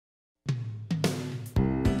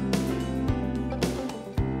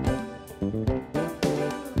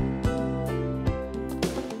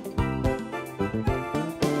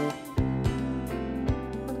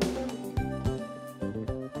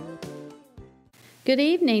Good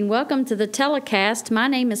evening. Welcome to the telecast. My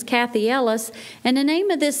name is Kathy Ellis, and the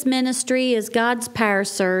name of this ministry is God's Power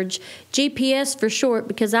Surge, GPS for short,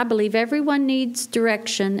 because I believe everyone needs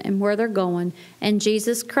direction and where they're going, and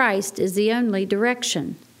Jesus Christ is the only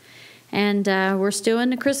direction. And we're still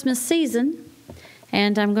in the Christmas season,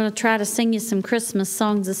 and I'm going to try to sing you some Christmas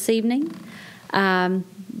songs this evening.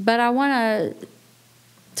 But I want to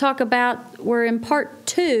talk about, we're in part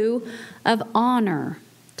 2 of honor,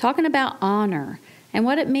 talking about honor and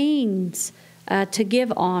what it means to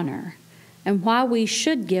give honor and why we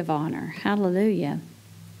should give honor. Hallelujah.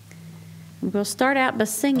 I'm going to start out by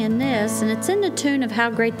singing this, and it's in the tune of How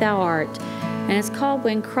Great Thou Art, and it's called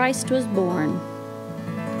When Christ Was Born.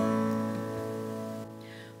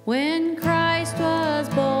 When Christ was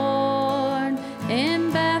born in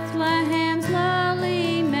Bethlehem's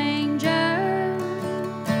lowly manger,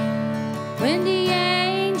 when the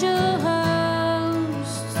angel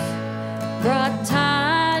hosts brought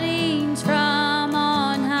tidings from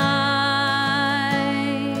on high,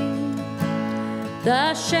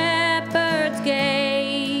 the shepherds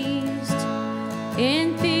gazed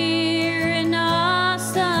in fear and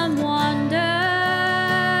awesome wonder,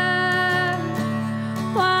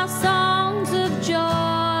 while songs of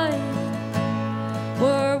joy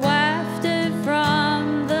were wafted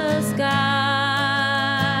from the sky.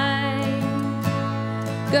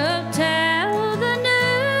 Go tell the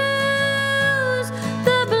news,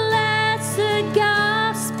 the blessed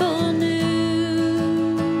gospel news.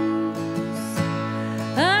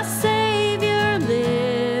 A Savior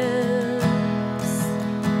lives,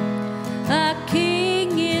 a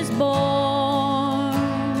King is born.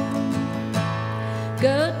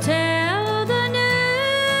 Go tell the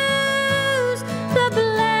news, the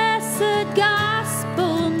blessed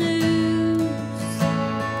gospel news.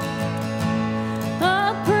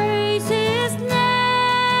 Oh, praise His name,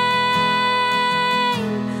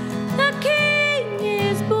 the King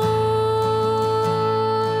is born.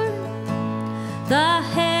 The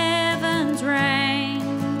heavens rang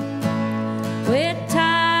with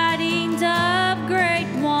tidings of great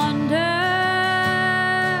wonder.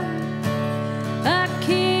 A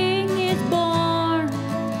King is born,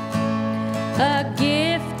 a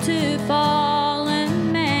gift to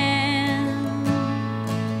fallen man.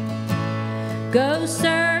 Go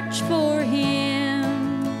search for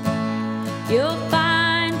Him, you'll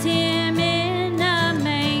find Him in a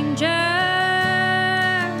manger.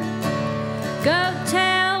 Go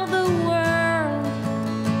tell the world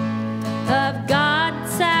of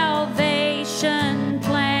God's salvation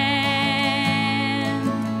plan.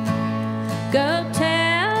 Go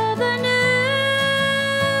tell the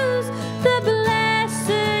news, the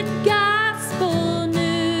blessed gospel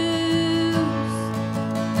news.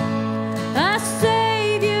 A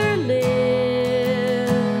Savior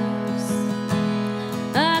lives,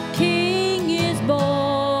 a King is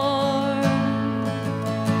born.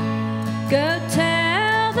 Go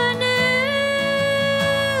tell the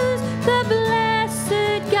news, the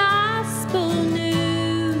blessed gospel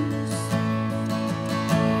news.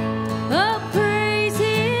 Oh, praise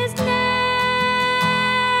His name,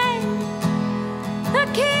 the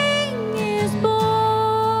King is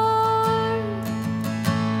born.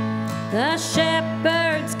 The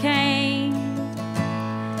shepherds came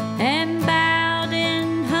and bowed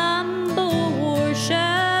in humble worship,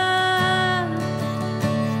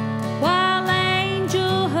 while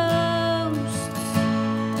angel hosts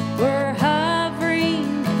were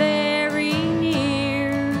hovering very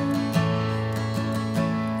near.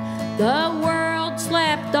 The world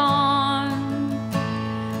slept on,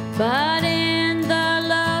 but in the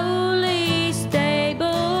lowly stable,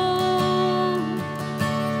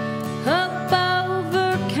 hope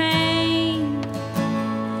overcame,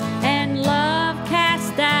 and love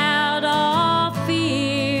cast out all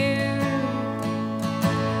fear.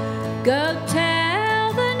 Go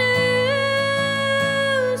tell the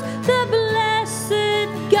news, the blessed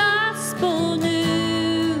gospel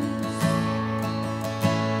news.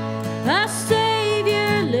 A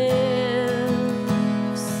Savior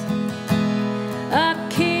lives, a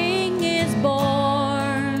King is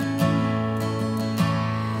born.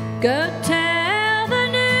 Go tell the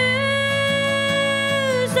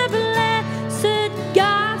news, the blessed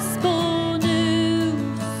gospel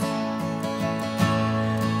news.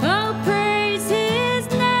 Oh, praise His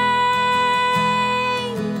name,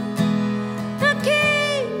 the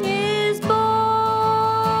King is born.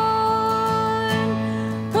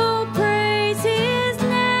 Oh, praise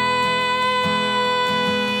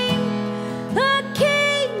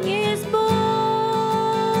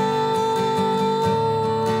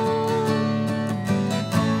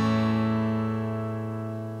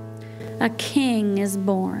a king is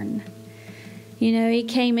born. You know, he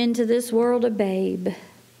came into this world a babe,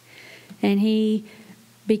 and he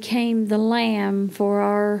became the lamb for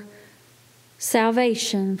our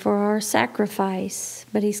salvation, for our sacrifice.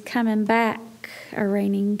 But he's coming back a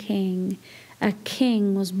reigning king. A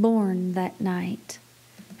king was born that night.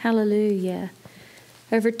 Hallelujah.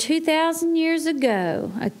 Over 2,000 years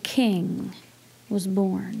ago, a king was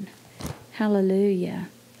born. Hallelujah.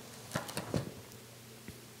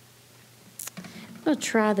 I'll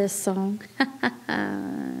try this song.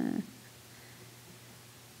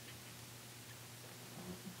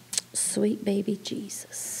 Sweet baby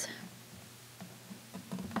Jesus.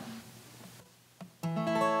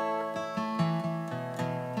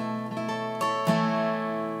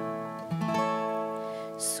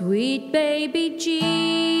 Sweet baby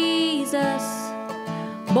Jesus,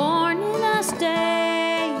 born in a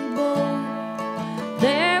stable,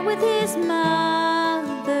 there with his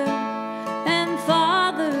mother and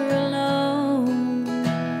father alone.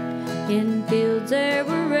 In fields there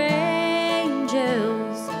were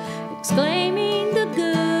angels exclaiming the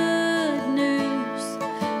good news,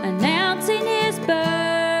 announcing his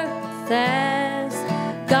birth as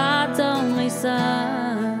God's only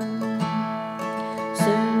Son.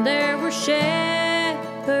 Soon there were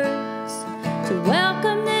shepherds to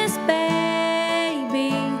welcome this baby.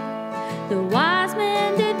 The wise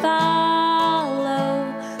men did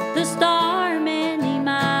follow the star many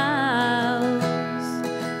miles.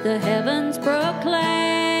 The heavens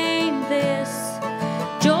proclaimed this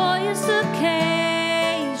joyous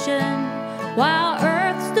occasion, while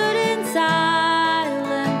earth stood in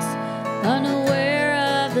silence, unaware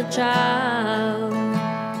of the child.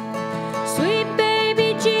 Sweet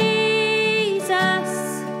baby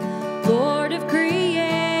Jesus, Lord of creation,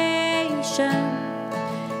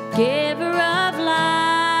 giver of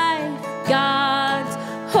life, God's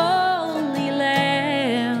holy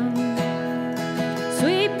Lamb.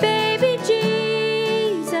 Sweet baby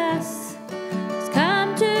Jesus has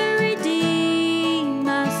come to redeem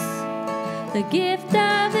us, the gift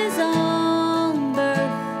of his own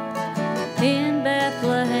birth in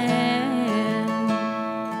Bethlehem.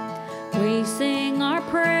 We sing our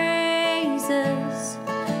praises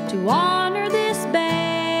to honor this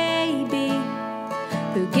baby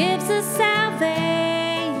who gives us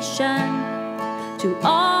salvation to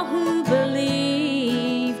all who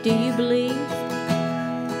believe. Do you believe?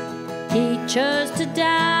 He chose to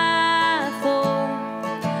die for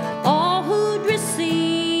all who'd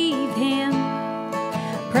receive him.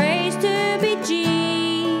 Praise to be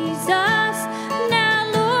Jesus, now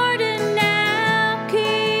Lord and now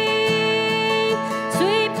King.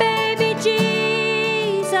 Sweet baby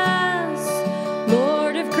Jesus,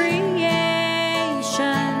 Lord of creation,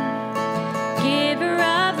 giver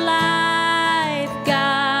of life,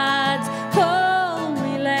 God's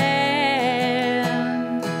holy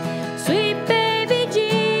Lamb. Sweet baby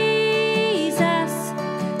Jesus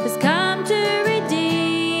has come to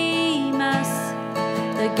redeem us,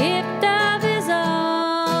 the gift of his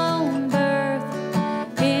own birth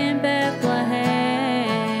in Bethlehem.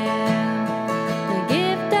 The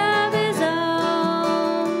gift of his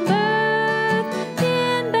own birth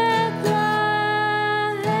in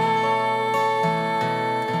Bethlehem.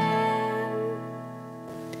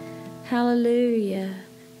 Hallelujah.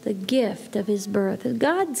 The gift of his birth.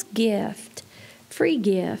 God's gift. Free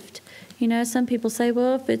gift. You know, some people say,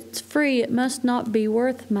 well, if it's free, it must not be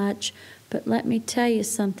worth much. But let me tell you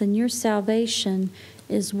something. Your salvation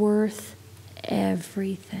is worth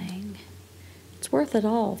everything. It's worth it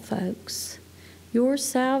all, folks. Your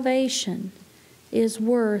salvation is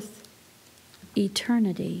worth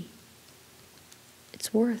eternity.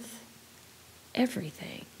 It's worth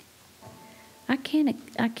everything. I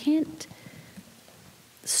can't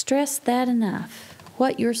stress that enough,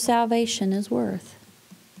 what your salvation is worth.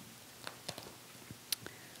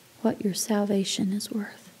 What your salvation is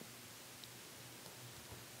worth.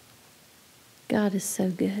 God is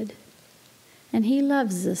so good. And he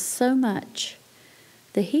loves us so much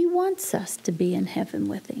that he wants us to be in heaven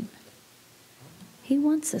with him. He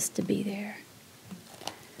wants us to be there.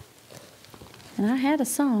 And I had a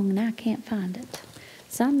song and I can't find it.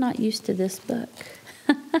 So I'm not used to this book.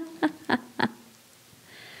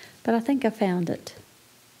 But I think I found it.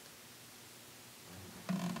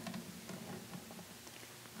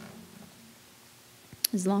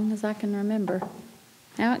 As long as I can remember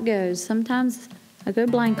how it goes. Sometimes I go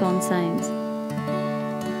blank on sayings.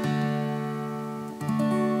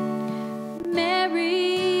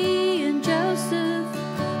 Mary and Joseph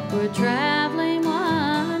were traveling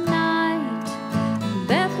one night.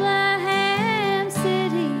 Bethlehem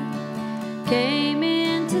city came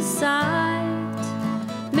into sight.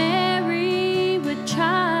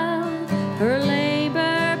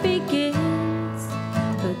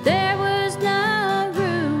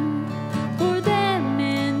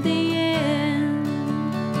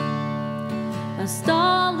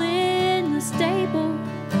 stall in the stable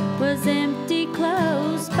was empty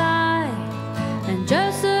close by, and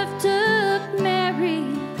Joseph took Mary,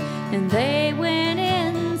 and they went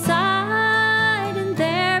inside, and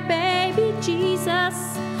their baby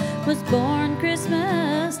Jesus was born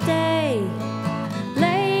Christmas Day,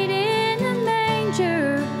 laid in a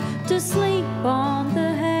manger to sleep on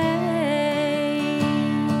the hay.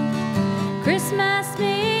 Christmas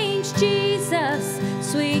means Jesus,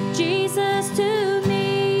 sweet Jesus to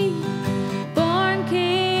me, born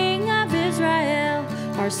King of Israel,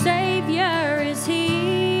 our Savior is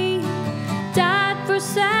He, died for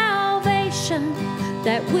salvation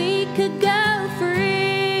that we could go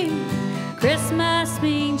free. Christmas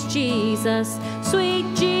means Jesus, sweet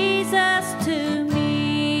Jesus to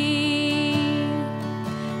me.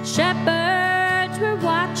 Shepherds were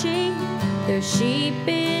watching their sheep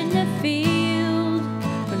in the field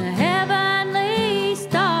when a heavenly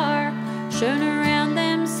star shone around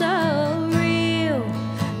them so real.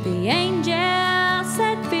 The angel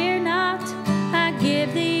said, "Fear not, I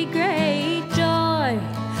give thee great joy.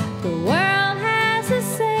 The world has a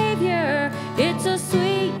Savior, it's a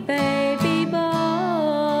sweet baby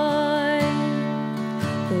boy."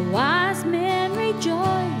 The wise men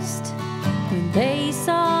rejoiced when they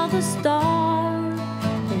saw the star.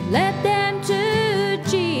 It led them to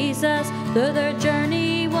Jesus, though their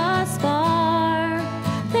journey was far.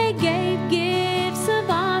 They gave gifts of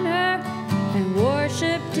honor and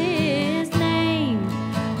worshiped His name,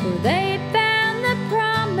 for they found the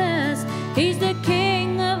promise, He's the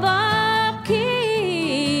King of all kings.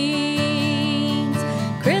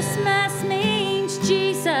 Christmas means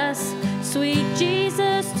Jesus, sweet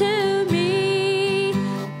Jesus to me,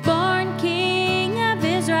 born King of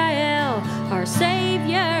Israel, our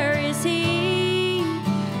Savior is He,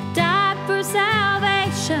 died for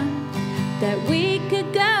salvation that we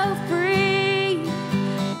could go free.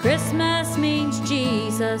 Christmas means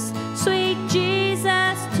Jesus, sweet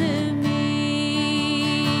Jesus to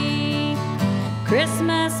me.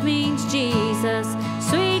 Christmas means Jesus,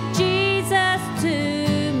 sweet Jesus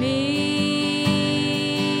to me.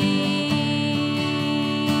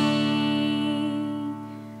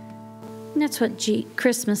 And that's what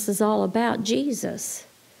Christmas is all about, Jesus.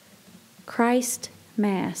 Christ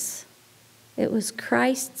Mass. It was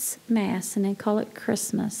Christ's Mass, and they call it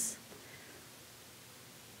Christmas.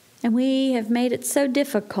 And we have made it so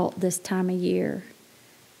difficult this time of year.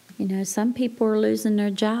 You know, some people are losing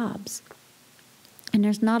their jobs, and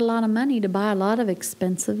there's not a lot of money to buy a lot of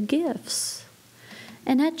expensive gifts.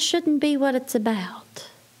 And that shouldn't be what it's about.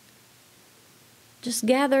 Just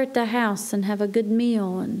gather at the house and have a good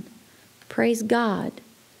meal and praise God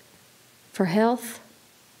for health,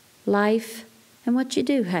 life, and what you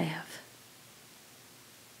do have.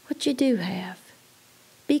 What you do have.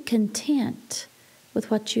 Be content with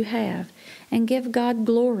what you have and give God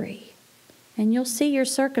glory, and you'll see your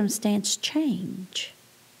circumstance change.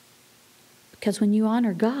 Because when you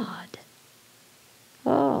honor God,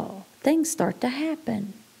 things start to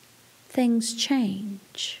happen. Things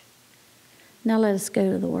change. Now let us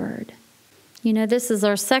go to the Word. You know, this is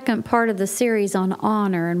our second part of the series on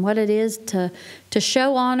honor and what it is to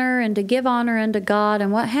show honor and to give honor unto God,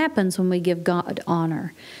 and what happens when we give God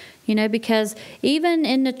honor. You know, because even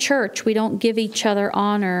in the church, we don't give each other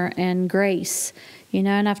honor and grace. You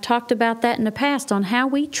know, and I've talked about that in the past on how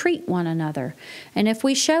we treat one another and if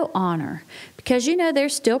we show honor. Because, you know,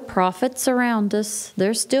 there's still prophets around us.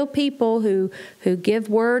 There's still people who give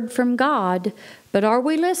word from God. But are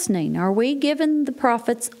we listening? Are we giving the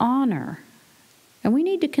prophets honor? And we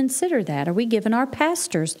need to consider that. Are we giving our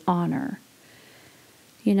pastors honor?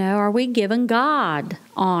 You know, are we giving God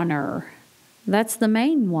honor? That's the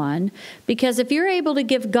main one. Because if you're able to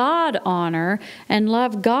give God honor and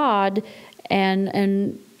love God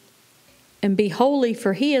and be holy,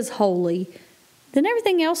 for He is holy, then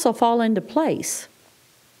everything else will fall into place.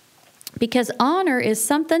 Because honor is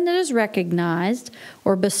something that is recognized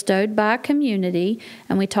or bestowed by a community.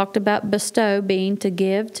 And we talked about bestow being to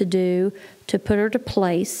give, to do, to put or to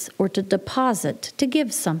place, or to deposit, to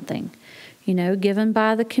give something. You know, given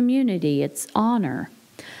by the community. It's honor.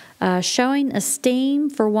 Showing esteem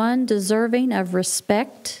for one deserving of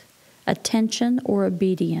respect, attention, or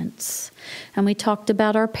obedience. And we talked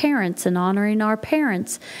about our parents and honoring our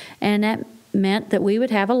parents. And that meant that we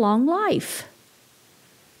would have a long life.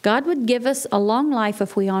 God would give us a long life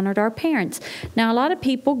if we honored our parents. Now, a lot of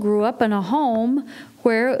people grew up in a home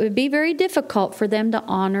where it would be very difficult for them to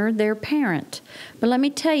honor their parent. But let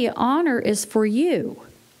me tell you, honor is for you.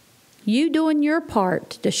 You doing your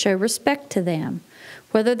part to show respect to them,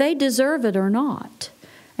 whether they deserve it or not.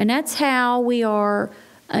 And that's how we are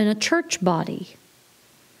in a church body.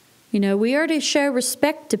 We are to show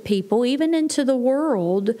respect to people, even into the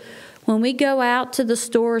world. When we go out to the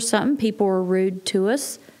store or something, people are rude to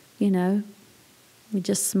us. We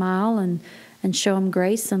just smile and show them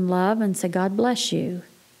grace and love and say, God bless you.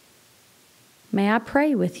 May I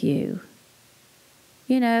pray with you?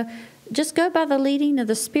 Just go by the leading of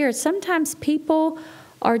the Spirit. Sometimes people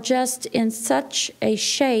are just in such a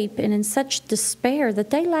shape and in such despair that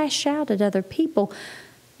they lash out at other people,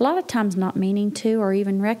 a lot of times not meaning to or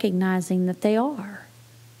even recognizing that they are.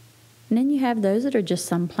 And then you have those that are just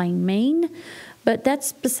some plain mean, but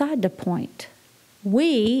that's beside the point.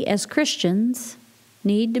 We, as Christians,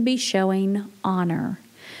 need to be showing honor.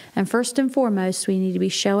 And first and foremost, we need to be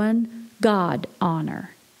showing God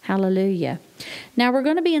honor. Hallelujah. Now we're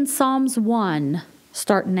going to be in Psalms 1,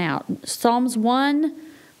 starting out. Psalms 1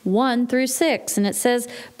 through 6. And it says,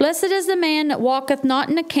 Blessed is the man that walketh not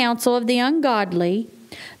in the counsel of the ungodly,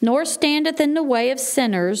 nor standeth in the way of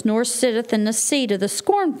sinners, nor sitteth in the seat of the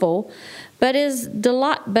scornful, but his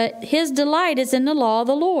delight is in the law of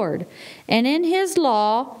the Lord. And in his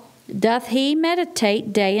law doth he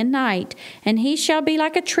meditate day and night. And he shall be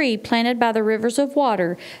like a tree planted by the rivers of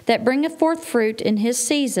water, that bringeth forth fruit in his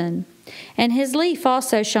season. And his leaf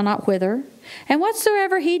also shall not wither. And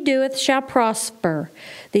whatsoever he doeth shall prosper.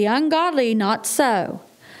 The ungodly not so,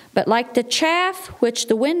 but like the chaff which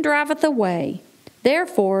the wind driveth away.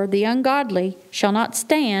 Therefore the ungodly shall not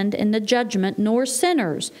stand in the judgment, nor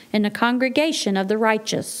sinners in the congregation of the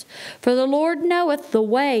righteous. For the Lord knoweth the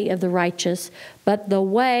way of the righteous, but the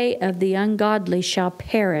way of the ungodly shall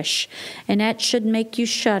perish. And that should make you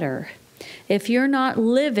shudder. If you're not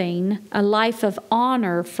living a life of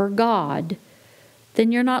honor for God,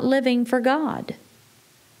 then you're not living for God.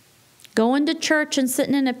 Going to church and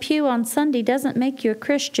sitting in a pew on Sunday doesn't make you a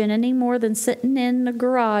Christian any more than sitting in the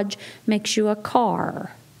garage makes you a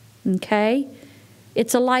car. Okay?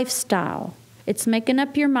 It's a lifestyle. It's making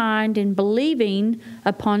up your mind and believing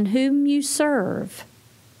upon whom you serve.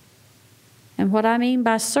 And what I mean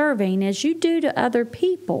by serving is you do to other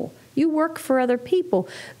people. You work for other people.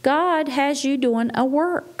 God has you doing a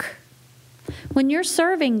work. When you're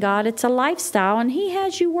serving God, it's a lifestyle, and He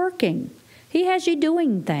has you working. He has you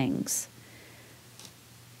doing things.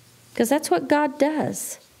 Because that's what God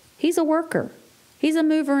does. He's a worker. He's a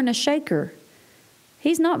mover and a shaker.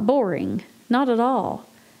 He's not boring. Not at all.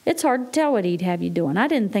 It's hard to tell what He'd have you doing. I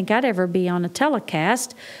didn't think I'd ever be on a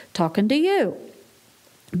telecast talking to you.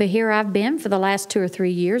 But here I've been for the last 2 or 3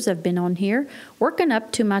 years. I've been on here working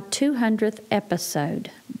up to my 200th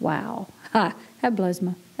episode. Wow. That blows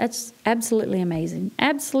me. That's absolutely amazing.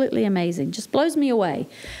 Absolutely amazing. Just blows me away.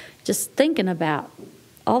 Just thinking about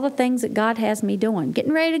all the things that God has me doing.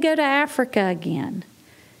 Getting ready to go to Africa again.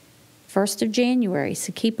 1st of January.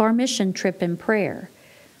 So keep our mission trip in prayer.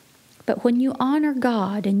 But when you honor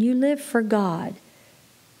God and you live for God,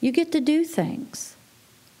 you get to do things.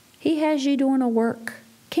 He has you doing a work.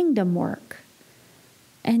 Kingdom work.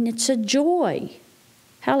 And it's a joy.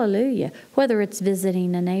 Hallelujah. Whether it's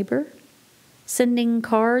visiting a neighbor, sending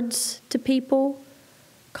cards to people,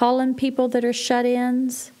 calling people that are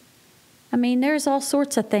shut-ins. I mean, there's all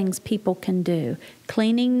sorts of things people can do.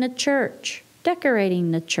 Cleaning the church,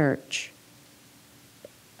 decorating the church.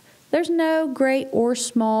 There's no great or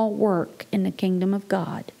small work in the kingdom of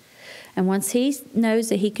God. And once He knows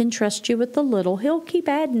that He can trust you with the little, He'll keep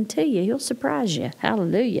adding to you. He'll surprise you.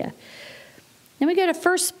 Hallelujah. Then we go to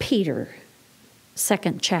 1 Peter,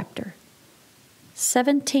 2nd chapter.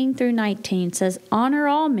 17 through 19 says, Honor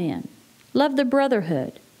all men, love the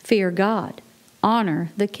brotherhood, fear God,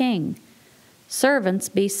 honor the king. Servants,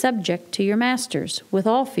 be subject to your masters with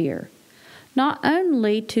all fear, not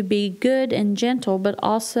only to be good and gentle, but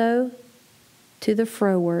also to the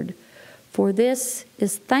froward. For this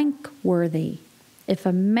is thankworthy, if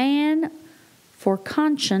a man for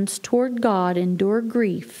conscience toward God endure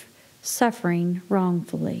grief, suffering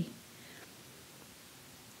wrongfully.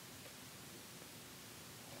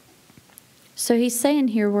 So he's saying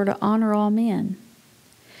here we're to honor all men.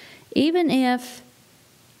 Even if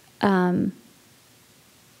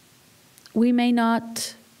we may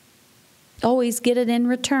not always get it in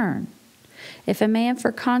return. If a man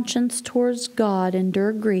for conscience towards God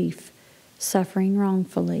endure grief, suffering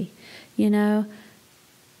wrongfully. We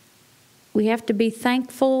have to be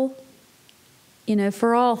thankful,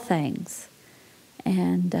 for all things.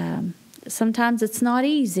 And sometimes it's not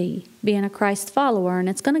easy being a Christ follower, and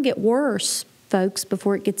it's going to get worse, folks,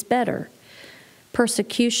 before it gets better.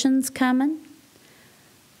 Persecution's coming.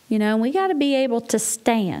 And we got to be able to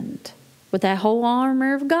stand with that whole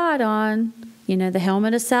armor of God on, the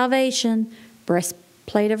helmet of salvation,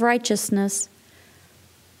 breastplate of righteousness.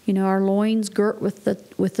 Our loins girt with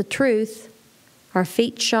the truth, our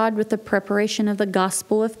feet shod with the preparation of the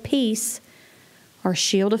gospel of peace, our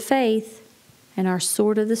shield of faith, and our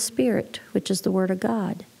sword of the Spirit, which is the Word of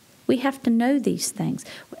God. We have to know these things,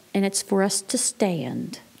 and it's for us to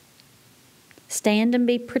stand. Stand and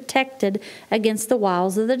be protected against the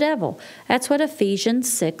wiles of the devil. That's what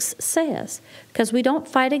Ephesians 6 says, because we don't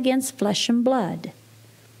fight against flesh and blood.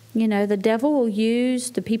 The devil will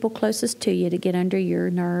use the people closest to you to get under your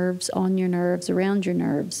nerves, on your nerves, around your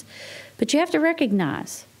nerves. But you have to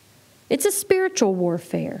recognize it's a spiritual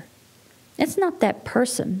warfare. It's not that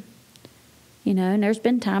person. And there's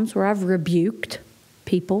been times where I've rebuked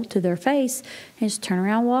people to their face and just turn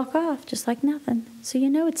around and walk off just like nothing. So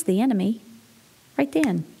it's the enemy. Right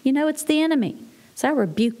then. It's the enemy. So I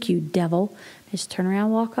rebuke you, devil. Just turn around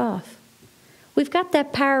and walk off. We've got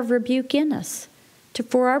that power of rebuke in us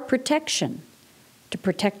for our protection, to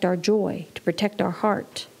protect our joy, to protect our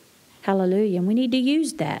heart. Hallelujah. And we need to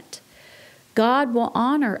use that. God will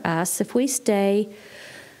honor us if we stay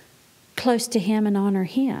close to Him and honor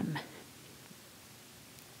Him.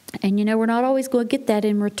 And we're not always going to get that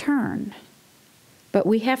in return, but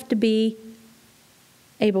we have to be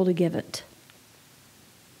able to give it.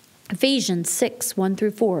 Ephesians 6,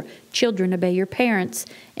 1-4. Children, obey your parents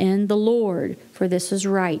in the Lord, for this is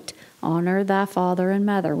right. Honor thy father and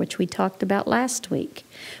mother, which we talked about last week,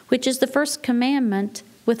 which is the first commandment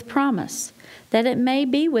with promise, that it may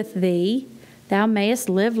be with thee, thou mayest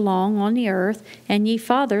live long on the earth. And ye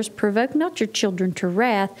fathers, provoke not your children to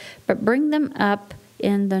wrath, but bring them up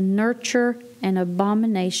in the nurture and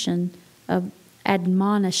admonition of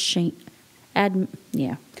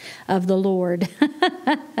of the Lord.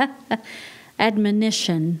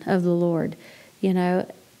 Admonition of the Lord.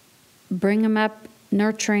 Bring them up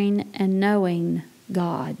nurturing and knowing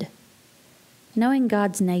God. Knowing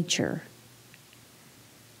God's nature.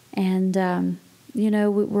 And,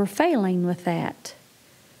 we're failing with that.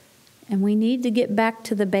 And we need to get back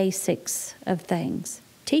to the basics of things.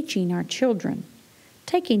 Teaching our children.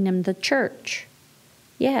 Taking them to church.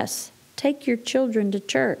 Yes, take your children to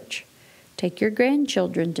church. Take your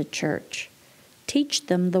grandchildren to church. Teach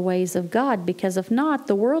them the ways of God, because if not,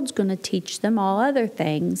 the world's going to teach them all other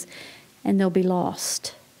things, and they'll be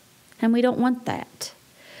lost. And we don't want that,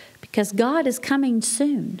 because God is coming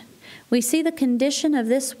soon. We see the condition of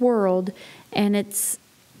this world, and things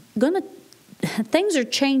are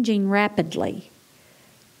changing rapidly.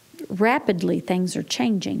 Rapidly, things are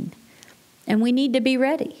changing. And we need to be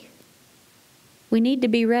ready. We need to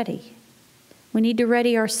be ready. We need to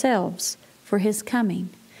ready ourselves for His coming.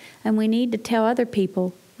 And we need to tell other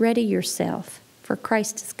people, ready yourself, for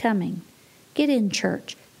Christ is coming. Get in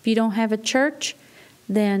church. If you don't have a church,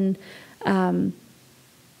 then come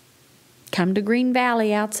to Green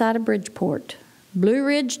Valley outside of Bridgeport. Blue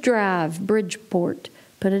Ridge Drive, Bridgeport.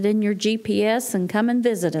 Put it in your GPS and come and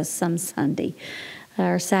visit us some Sunday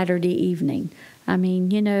or Saturday evening.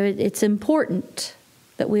 It's important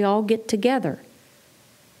that we all get together.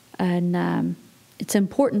 And it's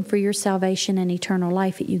important for your salvation and eternal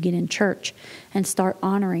life that you get in church and start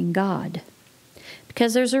honoring God.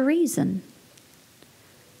 Because there's a reason.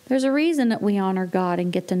 There's a reason that we honor God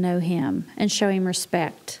and get to know Him and show Him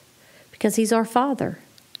respect. Because He's our Father.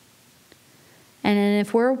 And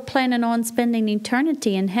if we're planning on spending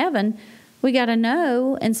eternity in heaven, we got to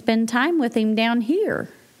know and spend time with Him down here,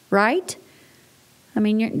 right? You're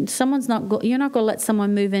not going to let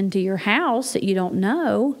someone move into your house that you don't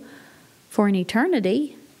know for an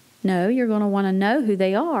eternity. No, you're going to want to know who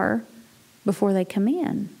they are before they come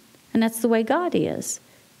in. And that's the way God is.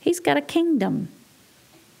 He's got a kingdom.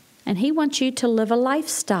 And He wants you to live a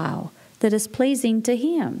lifestyle that is pleasing to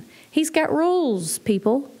Him. He's got rules,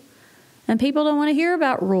 people. And people don't want to hear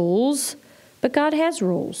about rules, but God has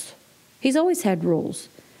rules. He's always had rules.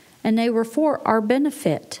 And they were for our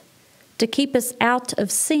benefit, to keep us out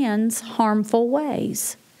of sin's harmful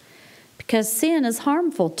ways. Because sin is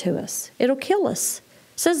harmful to us. It'll kill us.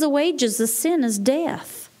 It says the wages of sin is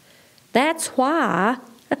death. That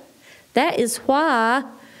is why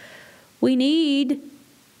we need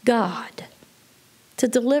God to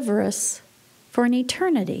deliver us for an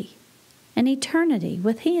eternity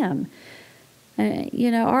with Him.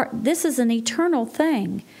 This is an eternal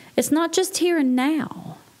thing. It's not just here and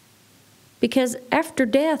now. Because after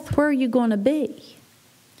death, where are you going to be?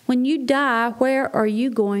 When you die, where are you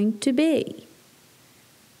going to be?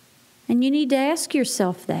 And you need to ask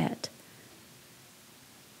yourself that.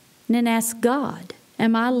 And then ask God,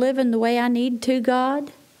 am I living the way I need to,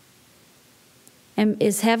 God?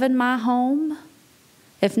 Is heaven my home?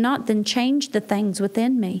 If not, then change the things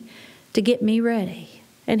within me to get me ready.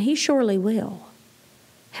 And He surely will.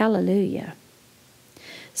 Hallelujah.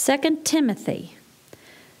 2 Timothy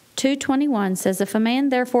 2:21 says, "If a man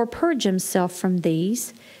therefore purge himself from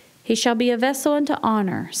these, he shall be a vessel unto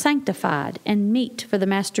honor, sanctified, and meet for the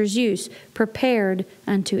master's use, prepared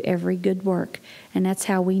unto every good work." And that's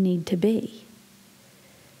how we need to be.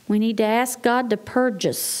 We need to ask God to purge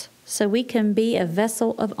us so we can be a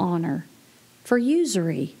vessel of honor for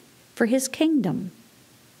usury, for His kingdom.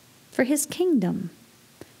 For His kingdom.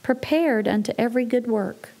 Prepared unto every good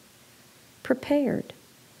work. Prepared.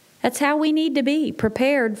 That's how we need to be,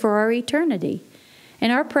 prepared for our eternity.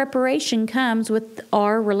 And our preparation comes with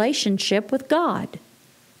our relationship with God.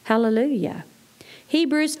 Hallelujah.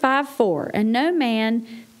 Hebrews 5:4, "And no man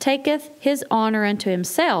taketh his honor unto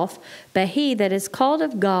himself, but he that is called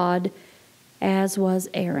of God, as was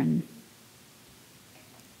Aaron."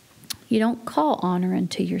 You don't call honor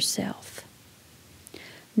unto yourself.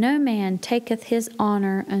 No man taketh his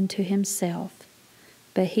honor unto himself,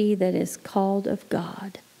 but he that is called of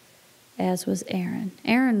God, as was Aaron.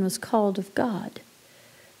 Aaron was called of God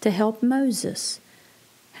to help Moses,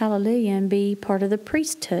 hallelujah, and be part of the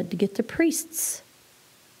priesthood, to get the priests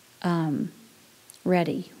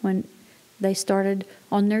ready when they started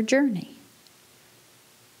on their journey.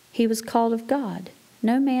 He was called of God.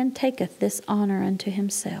 No man taketh this honor unto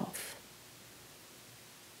himself,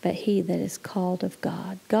 but he that is called of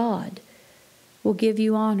God. God will give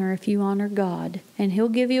you honor if you honor God, and He'll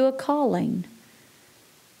give you a calling.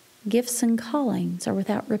 Gifts and callings are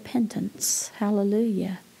without repentance.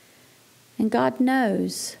 Hallelujah. And God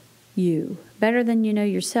knows you better than you know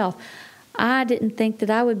yourself. I didn't think that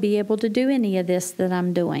I would be able to do any of this that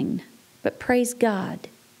I'm doing, but praise God.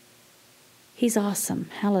 He's awesome.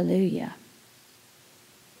 Hallelujah.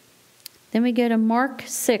 Then we go to Mark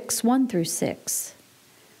 6:1-6.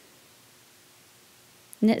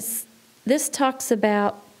 And this talks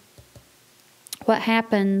about what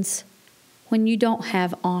happens when you don't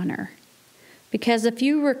have honor. Because if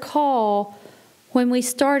you recall, when we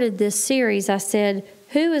started this series, I said,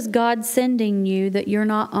 who is God sending you that you're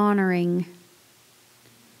not honoring?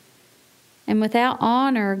 And without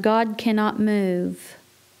honor, God cannot move.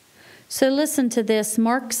 So listen to this,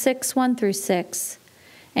 Mark 6:1-6.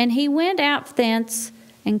 "And he went out thence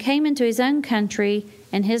and came into his own country,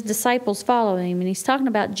 and his disciples followed him." And he's talking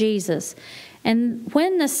about Jesus. "And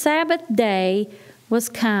when the Sabbath day was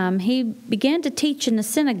come, he began to teach in the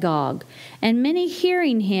synagogue. And many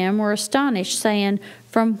hearing him were astonished, saying,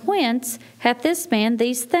 From whence hath this man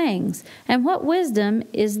these things? And what wisdom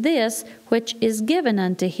is this which is given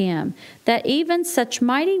unto him, that even such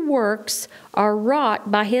mighty works are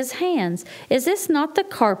wrought by his hands? Is this not the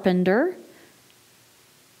carpenter,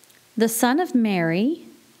 the son of Mary,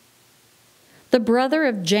 the brother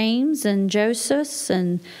of James and Joseph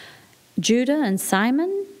and Judah and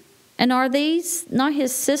Simon? And are these not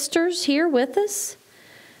his sisters here with us?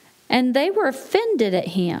 And they were offended at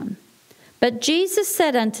him. But Jesus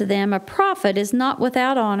said unto them, A prophet is not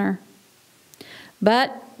without honor,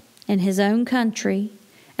 but in his own country,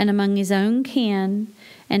 and among his own kin,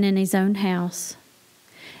 and in his own house.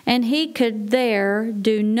 And he could there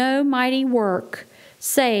do no mighty work,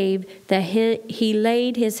 save that he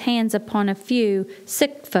laid his hands upon a few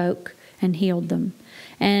sick folk and healed them.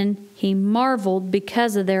 And he marveled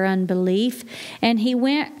because of their unbelief, and he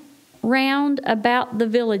went round about the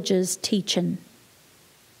villages teaching."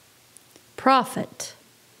 Prophet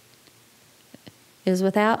is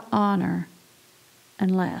without honor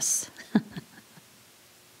unless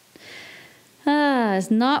is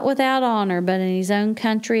not without honor, but in his own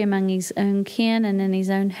country, among his own kin, and in his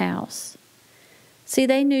own house. See,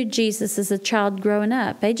 they knew Jesus as a child growing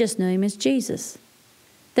up. They just knew him as Jesus.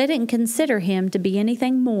 They didn't consider him to be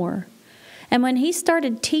anything more. And when he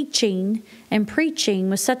started teaching and preaching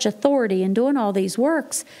with such authority and doing all these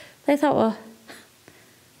works, they thought, well,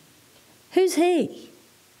 who's he?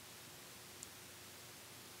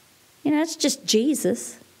 You know, it's just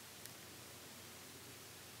Jesus.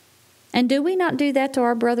 And do we not do that to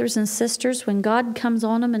our brothers and sisters when God comes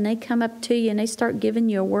on them and they come up to you and they start giving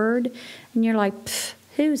you a word and you're like,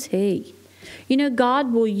 who's he? You know,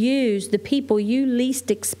 God will use the people you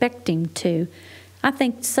least expect him to. I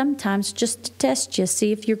think sometimes just to test you,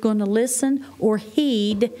 see if you're going to listen or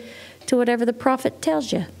heed to whatever the prophet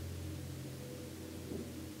tells you.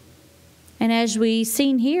 And as we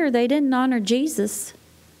seen here, they didn't honor Jesus.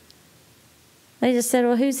 They just said,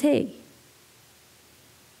 well, who's he?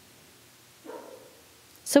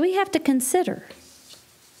 So we have to consider,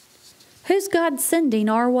 who's God sending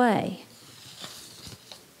our way?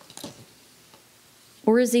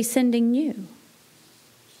 Or is he sending you?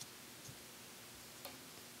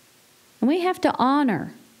 And we have to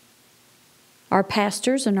honor our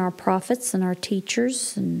pastors and our prophets and our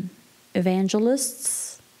teachers and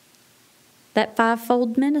evangelists, that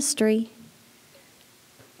fivefold ministry.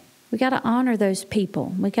 We got to honor those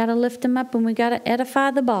people. We got to lift them up, and we got to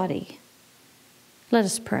edify the body. Let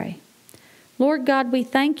us pray. Lord God, we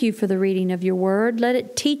thank you for the reading of your word. Let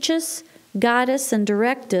it teach us, guide us, and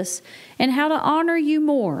direct us in how to honor you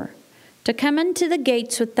more, to come into the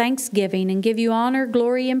gates with thanksgiving and give you honor,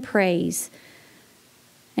 glory, and praise,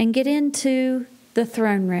 and get into the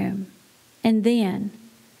throne room. And then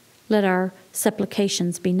let our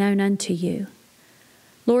supplications be known unto you.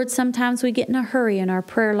 Lord, sometimes we get in a hurry in our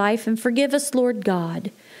prayer life, and forgive us, Lord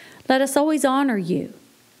God. Let us always honor you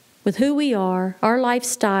with who we are, our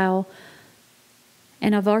lifestyle,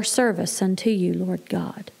 and of our service unto you, Lord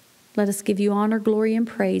God. Let us give you honor, glory, and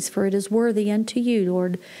praise, for it is worthy unto you,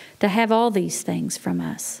 Lord, to have all these things from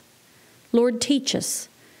us. Lord, teach us,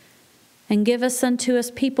 and give us unto us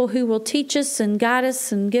people who will teach us and guide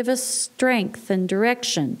us and give us strength and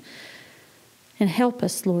direction. And help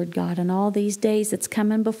us, Lord God, in all these days that's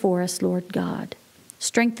coming before us, Lord God.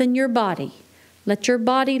 Strengthen your body. Let your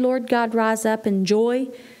body, Lord God, rise up in joy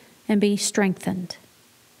and be strengthened.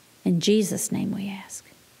 In Jesus' name we ask.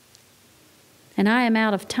 And I am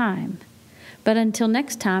out of time. But until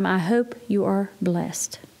next time, I hope you are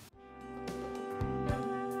blessed.